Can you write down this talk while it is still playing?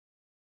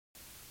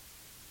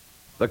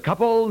The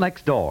Couple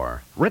Next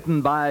Door,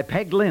 written by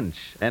Peg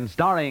Lynch and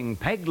starring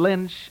Peg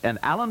Lynch and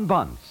Alan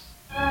Bunce.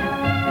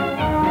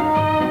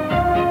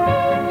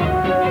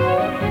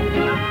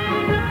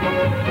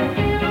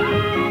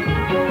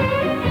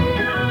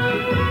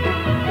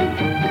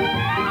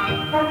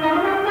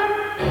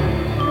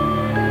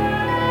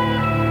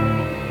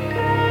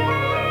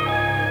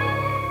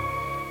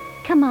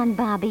 Come on,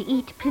 Bobby,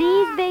 eat,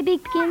 please,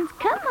 babykins.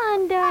 Come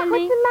on, darling.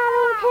 What's the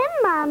matter with him,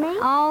 Mommy?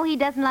 Oh, he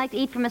doesn't like to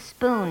eat from a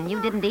spoon.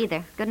 You didn't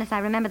either. Goodness, I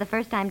remember the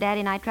first time Daddy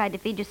and I tried to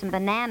feed you some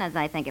bananas,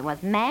 I think it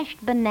was.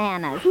 Mashed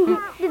bananas.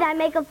 Did I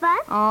make a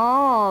fuss?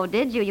 Oh,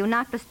 did you? You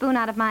knocked the spoon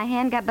out of my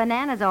hand, got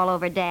bananas all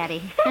over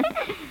Daddy.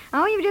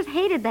 Oh, you just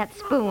hated that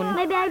spoon.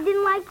 Maybe I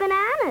didn't like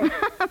bananas.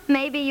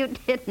 Maybe you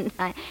didn't.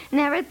 I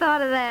never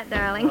thought of that,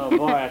 darling. Oh,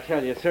 boy, I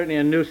tell you, it's certainly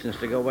a nuisance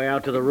to go way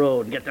out to the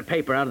road and get the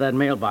paper out of that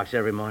mailbox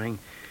every morning.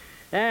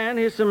 And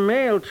here's some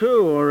mail,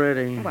 too,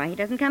 already. Why, he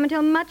doesn't come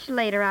until much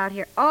later out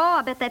here. Oh,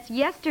 I bet that's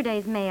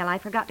yesterday's mail. I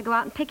forgot to go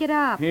out and pick it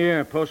up.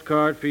 Here,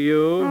 postcard for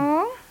you.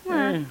 Oh?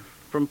 What?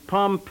 From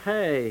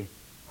Pompeii.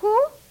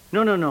 Who?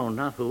 No,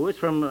 not who. It's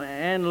from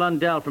Anne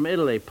Lundell from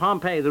Italy.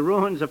 Pompeii, the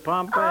ruins of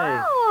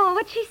Pompeii. Oh,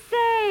 what'd she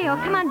say?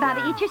 Oh, come on,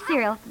 Bobby, eat your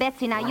cereal.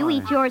 Betsy, now you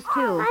eat yours, too.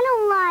 I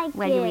don't like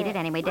Well, it. you eat it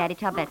anyway. Daddy,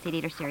 tell Betsy to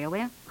eat her cereal, will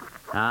you?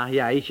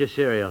 Yeah, eat your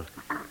cereal.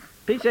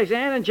 Pete says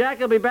Anne and Jack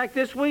will be back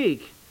this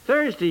week.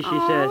 Thursday, she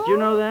says. Do you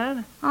know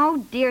that?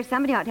 Oh, dear,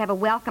 somebody ought to have a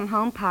welcome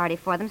home party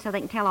for them so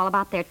they can tell all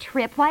about their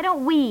trip. Why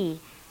don't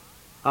we?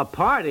 A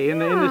party in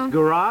this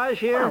garage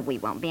here? Oh, we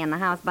won't be in the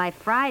house by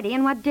Friday,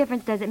 and what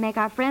difference does it make?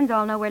 Our friends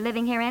all know we're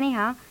living here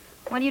anyhow.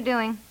 What are you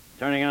doing?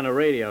 Turning on the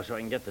radio so I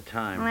can get the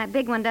time. Well, that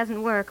big one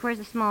doesn't work. Where's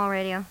the small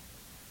radio?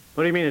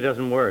 What do you mean it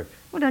doesn't work?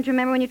 Well, don't you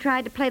remember when you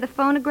tried to play the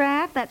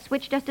phonograph? That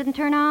switch just didn't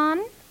turn on?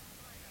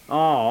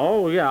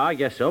 Oh, yeah, I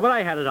guess so. But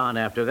I had it on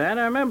after that.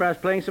 I remember I was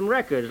playing some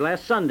records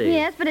last Sunday.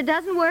 Yes, but it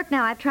doesn't work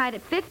now. I've tried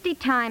it 50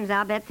 times,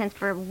 I'll bet, since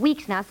for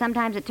weeks now.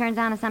 Sometimes it turns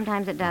on and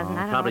sometimes it doesn't.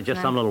 I don't Probably know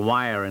just some little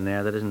wire in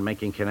there that isn't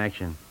making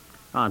connection.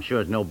 Oh, I'm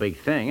sure it's no big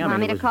thing. Want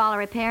me to call a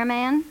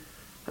repairman?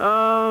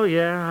 Oh,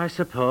 yeah, I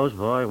suppose.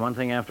 Boy, one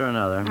thing after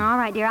another. All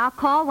right, dear. I'll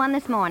call one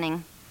this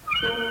morning.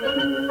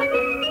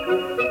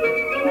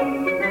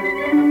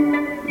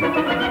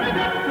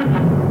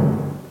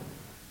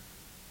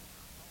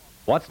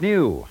 What's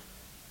new?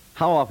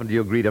 How often do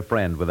you greet a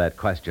friend with that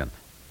question?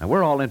 Now,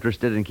 we're all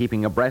interested in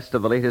keeping abreast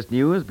of the latest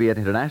news, be it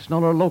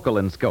international or local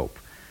in scope.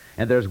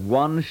 And there's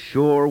one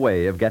sure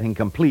way of getting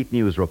complete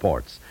news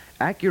reports,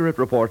 accurate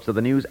reports of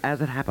the news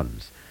as it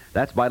happens.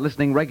 That's by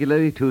listening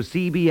regularly to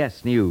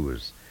CBS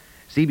News.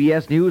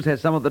 CBS News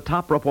has some of the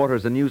top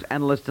reporters and news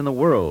analysts in the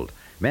world.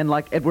 Men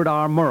like Edward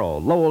R.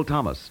 Murrow, Lowell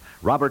Thomas,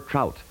 Robert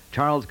Trout,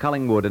 Charles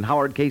Collingwood, and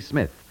Howard K.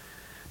 Smith.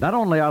 Not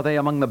only are they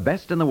among the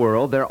best in the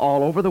world, they're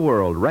all over the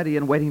world, ready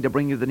and waiting to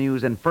bring you the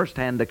news in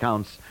first-hand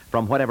accounts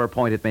from whatever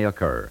point it may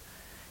occur.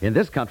 In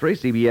this country,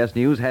 CBS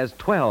News has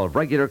 12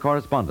 regular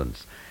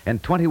correspondents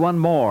and 21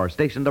 more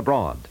stationed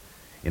abroad.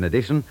 In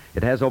addition,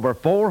 it has over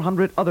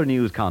 400 other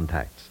news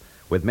contacts,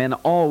 with men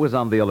always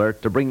on the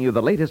alert to bring you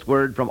the latest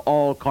word from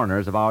all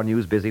corners of our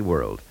news-busy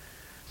world.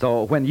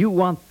 So when you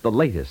want the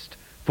latest,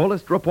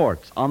 fullest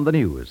reports on the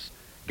news,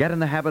 get in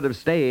the habit of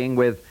staying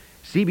with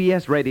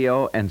CBS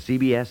Radio and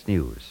CBS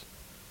News.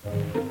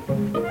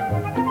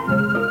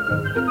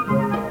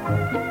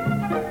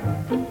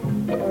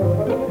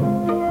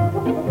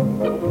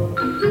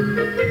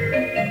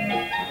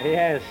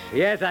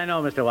 Yes, I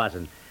know, Mr.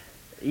 Watson.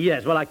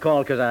 Yes, well, I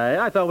called because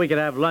I thought we could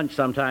have lunch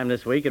sometime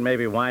this week and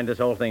maybe wind this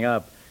whole thing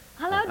up.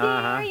 Hello,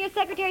 dear. Your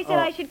secretary said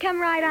I should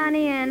come right on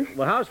in.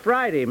 Well, how's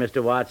Friday,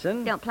 Mr.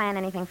 Watson? Don't plan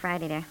anything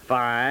Friday, dear.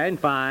 Fine.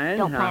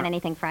 Don't plan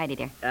anything Friday,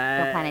 dear.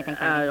 Don't plan anything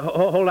Friday.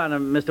 Hold on,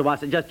 Mr.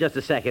 Watson. Just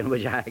a second,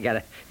 would you? I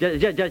got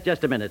it.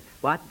 Just a minute.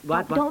 What?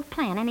 Don't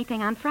plan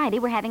anything on Friday.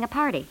 We're having a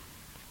party.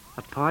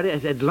 A party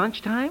at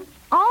lunchtime?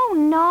 Oh,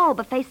 no.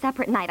 Buffet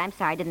supper at night. I'm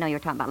sorry. I didn't know you were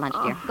talking about lunch,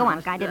 dear. Go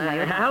on. I didn't know you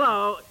were talking.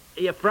 Hello.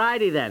 Yeah,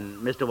 Friday, then,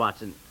 Mr.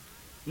 Watson.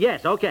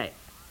 Yes, okay.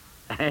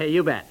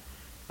 You bet.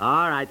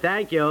 All right,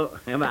 thank you.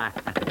 Bye.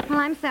 Well,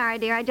 I'm sorry,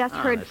 dear. I just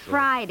heard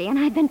Friday, and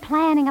I'd been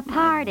planning a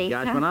party.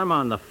 Gosh, so... when I'm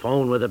on the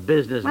phone with a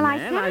businessman... Well, I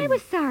said I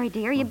was sorry,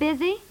 dear. Are you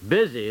busy?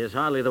 Busy is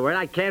hardly the word.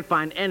 I can't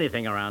find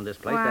anything around this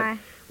place. Why?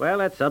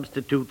 That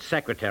substitute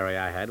secretary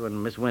I had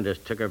when Miss Winters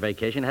took her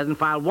vacation hasn't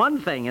filed one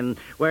thing in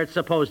where it's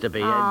supposed to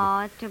be. Oh,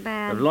 it's too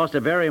bad. I've lost a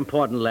very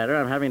important letter.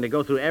 I'm having to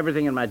go through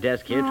everything in my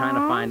desk here trying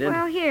to find it.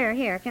 Well,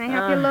 here. Can I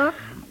help you look?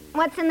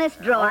 What's in this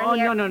drawer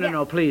here? Oh,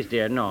 no, please,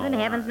 dear, no. Good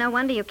heavens, no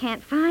wonder you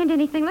can't find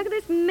anything. Look at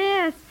this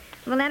mess.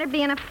 Will that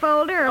be in a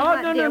folder or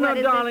what, dear? No,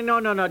 darling,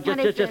 no.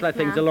 Just let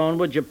things alone,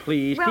 would you,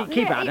 please? Well,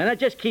 keep out. And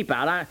just keep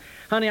out.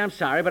 Honey, I'm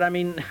sorry, but I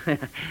mean,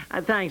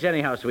 thanks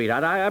anyhow,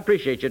 sweetheart. I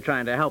appreciate you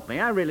trying to help me.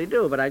 I really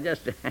do, but I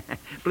just...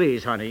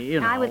 Please, honey,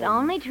 you know. I was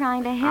only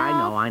trying to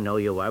help. I know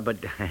you were, but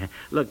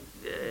look,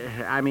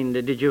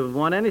 did you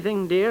want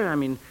anything, dear?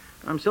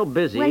 I'm so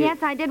busy. Well,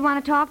 yes, I did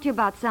want to talk to you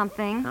about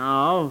something.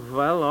 Oh,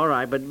 well, all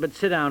right, but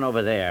sit down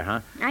over there,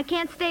 huh? I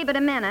can't stay but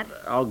a minute.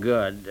 Oh,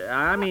 good.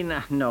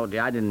 No,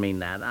 dear, I didn't mean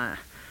that.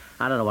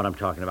 I don't know what I'm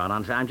talking about,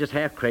 honestly. I'm just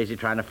half crazy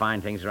trying to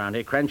find things around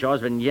here.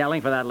 Crenshaw's been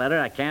yelling for that letter.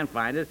 I can't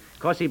find it. Of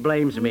course, he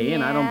blames me,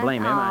 and I don't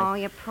blame him. Oh,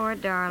 you poor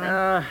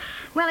darling.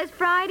 Well, is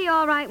Friday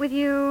all right with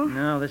you?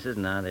 No, this is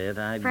not it.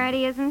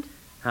 Friday isn't?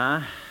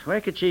 Huh?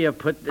 Where could she have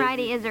put...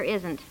 Friday is or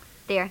isn't,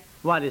 dear.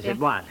 What is it?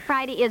 What?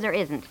 Friday is or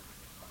isn't.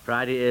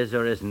 Friday is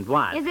or isn't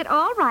what? Is it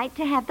all right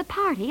to have the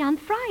party on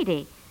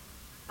Friday?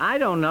 I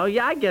don't know.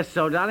 Yeah, I guess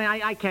so, darling.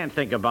 I can't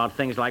think about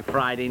things like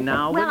Friday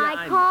now. Well, will you?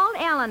 I called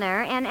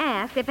Eleanor and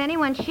asked if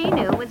anyone she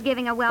knew was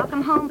giving a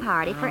welcome home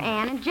party for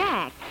Ann and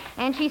Jack.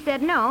 And she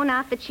said no,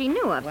 not that she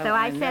knew of. Well, so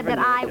I said never that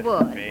knew I what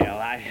to would.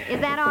 feel. Is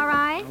that all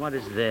right? What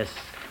is this?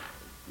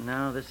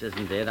 No, this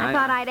isn't it. I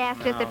thought I'd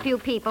ask just a few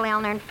people,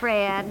 Eleanor and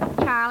Fred,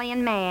 Charlie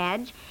and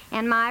Madge,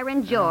 and Myra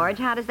and George.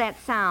 How does that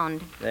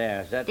sound,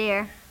 There, is that...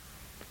 dear?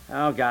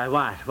 Oh, God,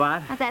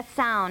 what? How's that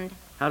sound?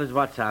 How does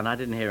what sound? I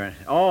didn't hear it.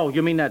 Oh,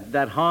 you mean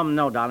that hum?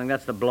 No, darling,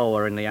 that's the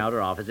blower in the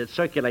outer office. It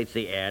circulates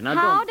the air. Now,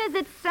 How don't...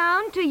 does it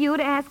sound to you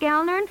to ask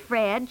Eleanor and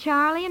Fred,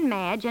 Charlie and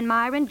Madge, and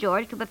Myra and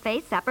George to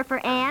buffet supper for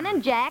Ann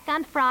and Jack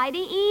on Friday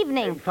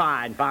evening?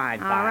 Fine. All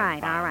right.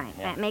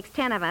 Yeah. That makes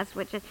 10 of us,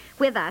 which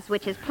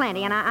is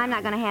plenty, and I'm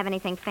not going to have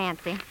anything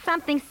fancy.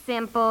 Something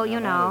simple, you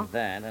know. What is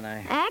that? And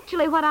I...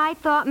 Actually, what I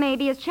thought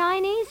maybe is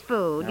Chinese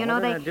food. Now,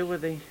 what did I do with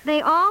the...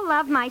 They all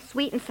love my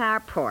sweet and sour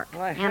pork.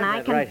 Well, I have and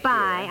that right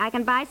here. I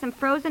can buy some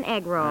frozen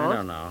egg rolls. I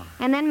don't know.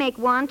 And then make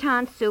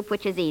wonton soup,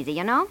 which is easy,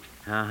 you know?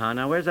 Uh-huh.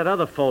 Now, where's that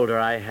other folder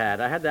I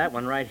had? I had that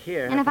one right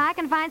here. And if I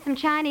can find some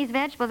Chinese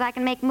vegetables, I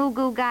can make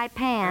mugu gai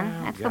pan.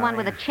 Oh, That's the one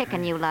with the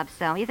chicken you love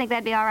so. You think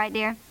that'd be all right,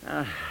 dear?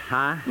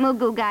 Huh?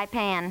 Mugu gai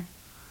pan.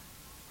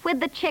 With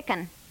the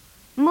chicken.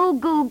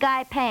 Mugu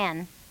gai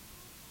pan.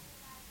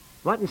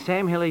 What in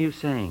Sam Hill are you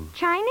saying?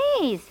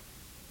 Chinese.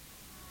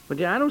 Well,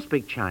 dear, I don't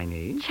speak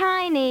Chinese.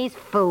 Chinese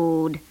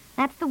food.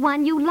 That's the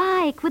one you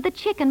like, with the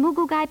chicken,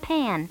 mugu gai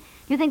pan.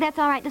 You think that's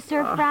all right to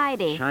serve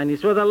Friday?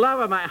 Chinese. For the love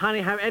of my... Honey,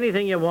 have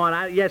anything you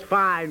want. Yes,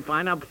 fine.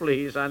 Now,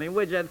 please, honey.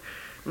 Would you...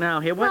 Now,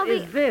 here, what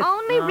is this? The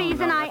only No,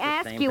 reason no, I that's the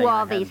ask same you thing I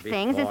all had these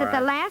things is that before.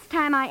 the last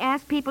time I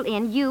asked people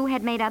in, you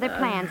had made other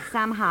plans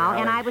somehow,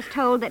 and I was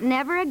told that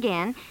never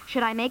again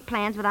should I make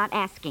plans without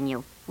asking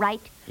you. Right?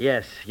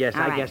 Yes, All I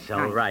right, guess so.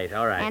 all Right,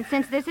 all right. And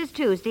since this is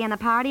Tuesday and the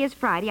party is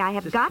Friday, I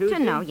have This is got to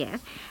Tuesday? know, yes.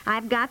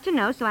 I've got to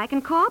know so I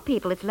can call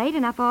people. It's late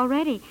enough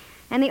already.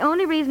 And the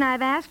only reason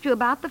I've asked you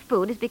about the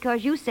food is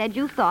because you said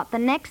you thought the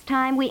next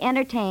time we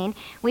entertain,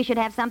 we should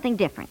have something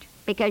different.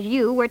 Because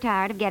you were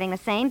tired of getting the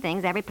same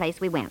things every place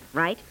we went,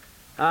 right?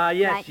 Yes, Right,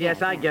 yes,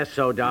 yeah, I yeah. guess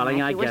so, darling.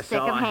 Yes, I you were guess sick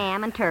so. of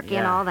ham and turkey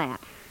and Yeah. all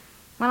that.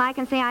 Well, I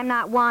can say I'm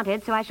not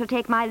wanted, so I shall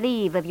take my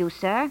leave of you,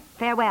 sir.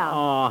 Farewell.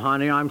 Oh,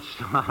 honey, I'm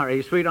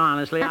sorry. Sweet,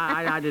 honestly,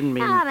 I didn't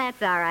mean... Oh,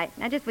 that's all right.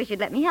 I just wish you'd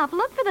let me help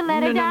look for the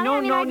letter, darling.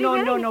 I mean, I'd be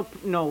really-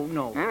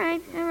 no. All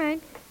right.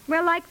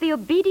 Well, like the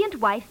obedient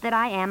wife that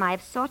I am, I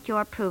have sought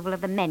your approval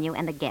of the menu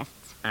and the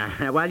guests.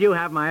 Well, you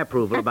have my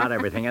approval about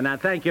everything, and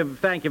thank you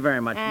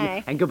very much.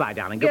 Aye. And goodbye,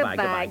 darling. Goodbye.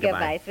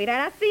 Goodbye, sweetheart.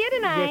 I'll see you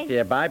tonight. Yes,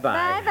 dear.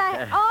 Bye-bye.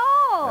 Bye-bye.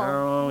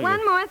 Oh, One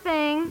yes. more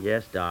thing.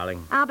 Yes,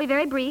 darling. I'll be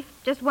very brief.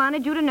 Just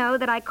wanted you to know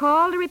that I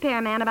called a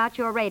repairman about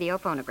your radio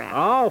phonograph.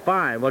 Oh,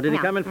 fine. Well, did he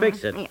No. come and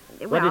fix it? Yeah. What did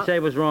he Well- say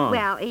was wrong?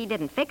 Well, he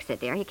didn't fix it,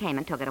 dear. He came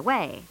and took it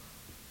away.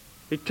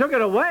 He took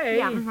it away?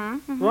 Yeah,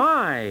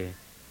 Why?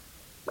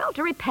 Well,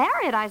 to repair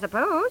it, I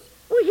suppose.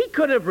 Well, he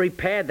could have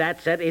repaired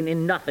that set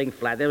in nothing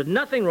flat. There was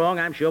nothing wrong,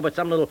 I'm sure, but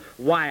some little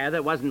wire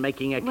that wasn't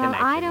making a Well,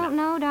 connection. I don't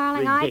know,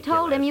 darling. I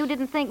told him Ridiculous. you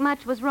didn't think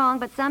much was wrong,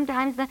 but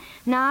sometimes the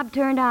knob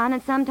turned on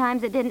and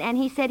sometimes it didn't, and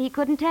he said he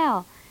couldn't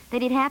tell,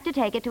 that he'd have to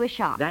take it to a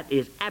shop. That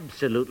is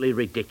absolutely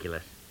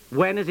ridiculous.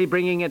 When is he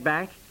bringing it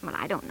back? Well,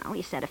 I don't know.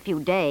 He said a few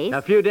days.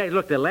 A few days.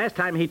 Look, the last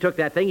time he took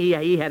that thing,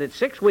 he had it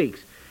 6 weeks.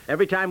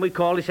 Every time we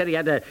called, he said he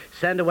had to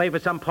send away for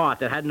some part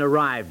that hadn't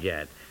arrived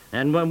yet.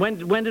 And when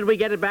did we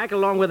get it back?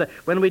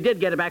 When we did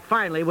get it back,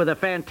 finally, with a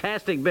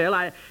fantastic bill,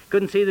 I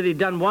couldn't see that he'd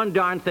done one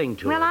darn thing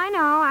to it. Well, I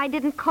know. I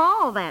didn't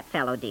call that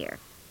fellow, dear.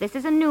 This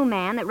is a new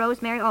man that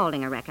Rosemary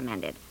Aldinger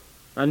recommended.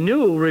 A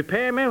new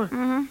repairman?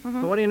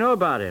 Mm-hmm. What do you know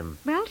about him?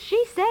 Well,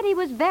 she said he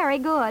was very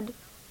good.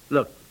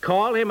 Look,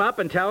 call him up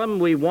and tell him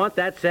we want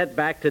that set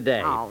back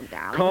today. Oh,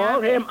 darling. Call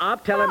now- him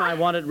up, tell him I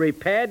want it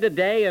repaired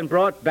today and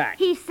brought back.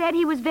 He said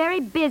he was very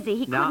busy.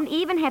 He No. couldn't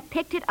even have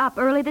picked it up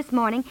early this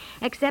morning,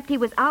 except he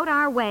was out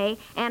our way,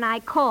 and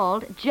I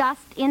called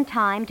just in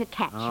time to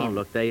catch Oh, him.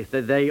 look,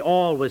 they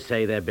always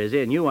say they're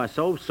busy, and you are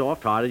so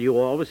soft-hearted, you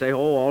always say, oh,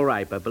 all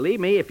right. But believe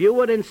me, if you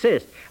would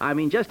insist,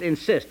 just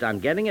insist on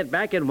getting it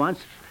back at once,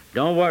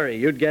 don't worry,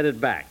 you'd get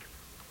it back.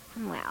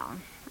 Well,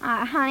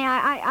 honey,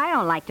 I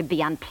don't like to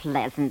be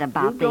unpleasant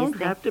about You these don't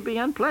things. have to be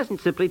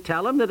unpleasant. Simply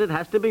tell him that it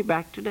has to be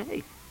back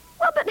today.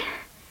 Well, but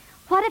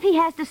what if he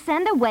has to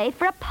send away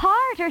for a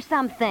part or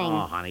something? Oh,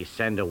 honey,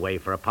 send away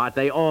for a part.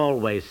 They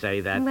always say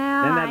that.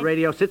 Well, Then that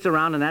radio sits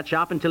around in that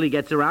shop until he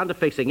gets around to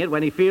fixing it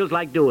when he feels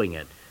like doing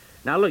it.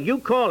 Now, look, you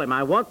call him.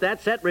 I want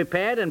that set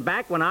repaired and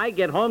back when I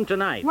get home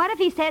tonight. What if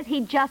he says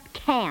he just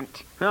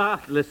can't?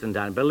 Ah, listen,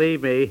 Don,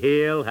 believe me,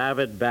 he'll have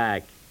it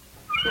back.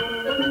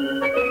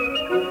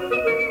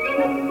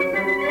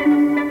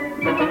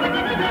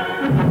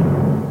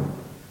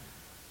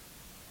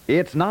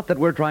 It's not that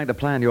we're trying to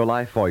plan your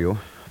life for you.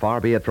 Far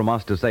be it from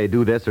us to say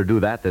do this or do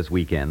that this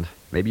weekend.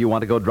 Maybe you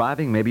want to go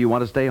driving, maybe you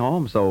want to stay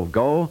home, so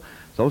go,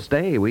 so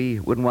stay.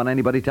 We wouldn't want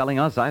anybody telling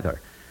us either.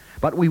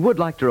 But we would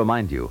like to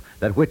remind you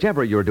that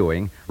whichever you're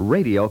doing,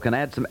 radio can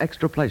add some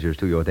extra pleasures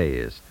to your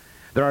days.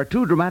 There are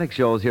 2 dramatic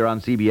shows here on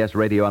CBS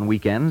Radio on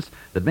weekends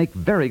that make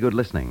very good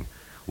listening.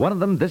 One of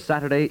them this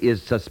Saturday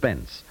is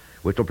Suspense,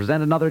 which will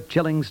present another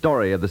chilling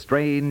story of the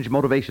strange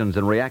motivations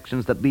and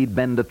reactions that lead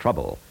men to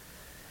trouble.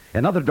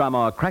 Another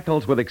drama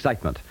crackles with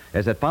excitement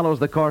as it follows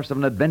the course of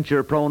an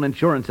adventure-prone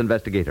insurance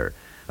investigator,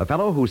 a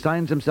fellow who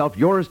signs himself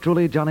yours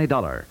truly, Johnny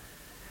Dollar.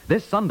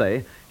 This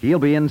Sunday, he'll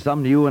be in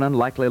some new and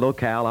unlikely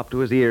locale up to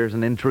his ears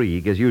in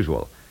intrigue as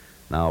usual.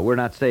 Now, we're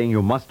not saying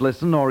you must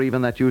listen or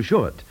even that you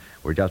should.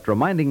 We're just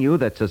reminding you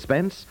that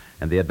Suspense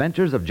and the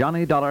Adventures of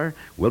Johnny Dollar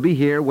will be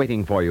here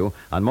waiting for you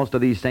on most of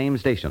these same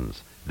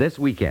stations this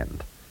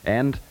weekend.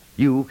 And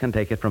you can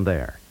take it from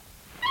there.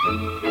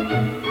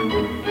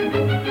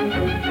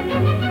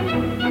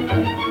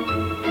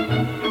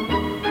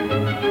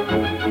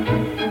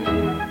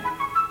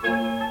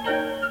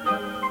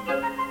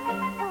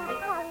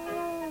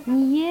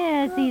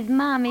 Yes, he's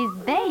Mommy's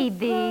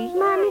baby.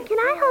 Mommy, can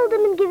I hold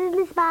him and give him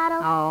this bottle?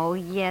 Oh,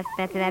 yes,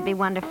 Betsy, that'd be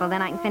wonderful.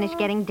 Then I can finish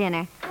getting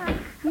dinner.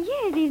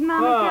 Yes, he's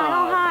Mommy's baby.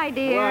 Oh, hi,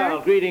 dear.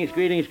 Well, greetings.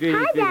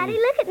 Hi, Daddy,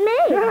 look at me.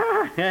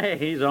 Hey,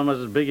 he's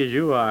almost as big as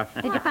you are.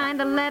 Did you find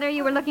the letter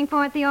you were looking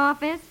for at the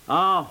office?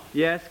 Oh,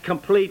 yes,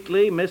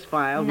 completely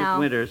misfiled. No. Miss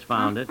Winters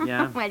found it,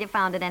 yeah. Well, you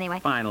found it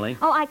anyway. Finally.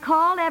 Oh, I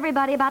called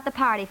everybody about the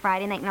party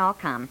Friday, and they can all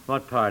come.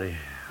 What party?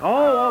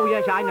 Oh,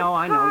 yes, I know.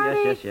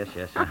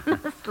 Yes.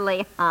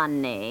 Honestly,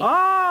 honey.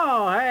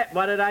 Oh, hey,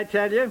 what did I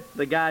tell you?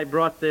 The guy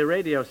brought the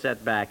radio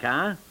set back,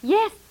 huh?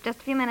 Yes, just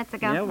a few minutes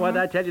ago. Yeah, what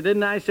did I tell you?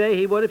 Didn't I say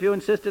he would if you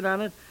insisted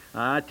on it?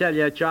 I tell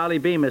you, Charlie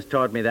Bemis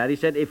taught me that. He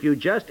said, if you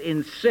just The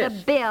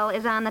insist... bill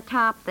is on the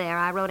top there.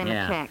 I wrote him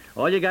a check.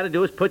 All you got to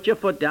do is put your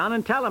foot down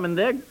and tell him, and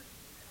they're...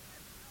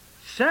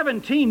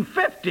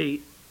 $17.50?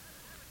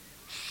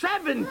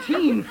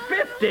 $17.50?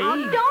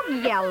 Oh,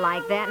 don't yell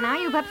like that now.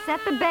 You've upset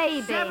the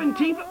baby.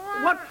 17?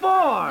 What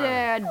for?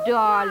 There,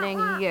 darling.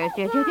 Yes.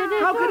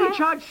 How could he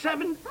charge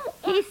 $7?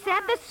 He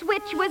said the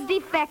switch was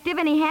defective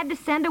and he had to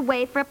send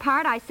away for a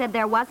part. I said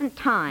there wasn't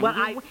time.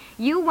 Well,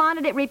 You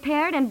wanted it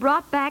repaired and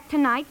brought back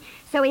tonight,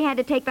 so he had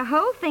to take the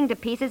whole thing to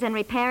pieces and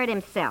repair it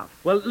himself.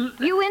 Well...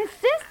 You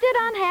insisted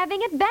on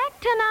having it back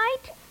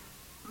tonight.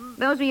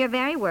 Those were your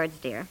very words,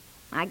 dear.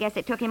 I guess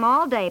it took him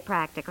all day,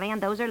 practically,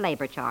 and those are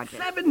labor charges.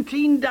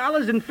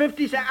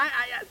 $17.50?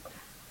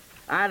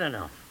 I don't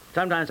know.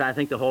 Sometimes I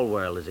think the whole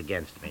world is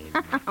against me.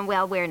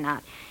 Well, we're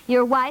not.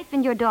 Your wife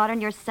and your daughter and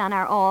your son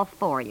are all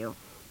for you.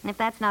 And if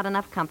that's not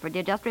enough comfort,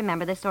 dear, just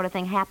remember this sort of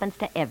thing happens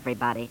to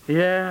everybody.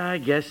 Yeah, I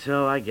guess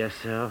so.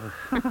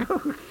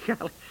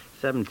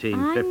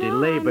 $17.50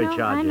 labor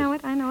charges. I know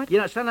it. You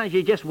know, sometimes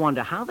you just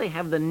wonder how they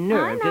have the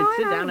nerve to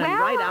sit down and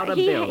write out a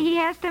bill. He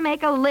has to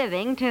make a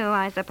living, too,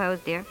 I suppose,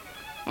 dear.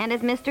 And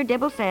as Mr.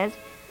 Dibble says,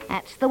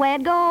 that's the way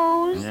it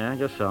goes. Yeah, I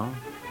guess so.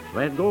 That's the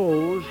way it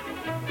goes.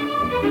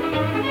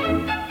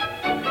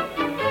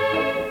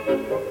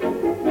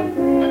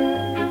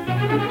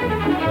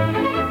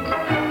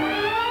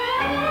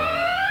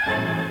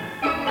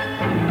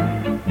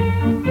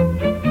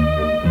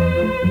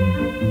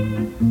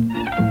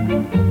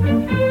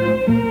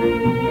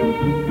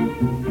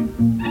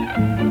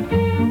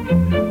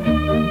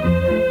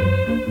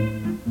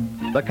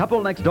 The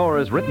Couple Next Door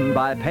is written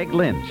by Peg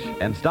Lynch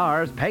and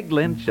stars Peg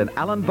Lynch and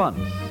Alan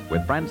Bunce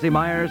with Francie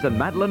Myers and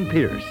Madeline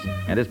Pierce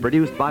and is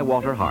produced by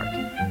Walter Hart.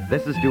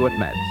 This is Stuart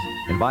Metz,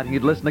 inviting you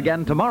to listen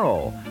again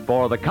tomorrow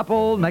for The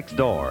Couple Next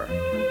Door.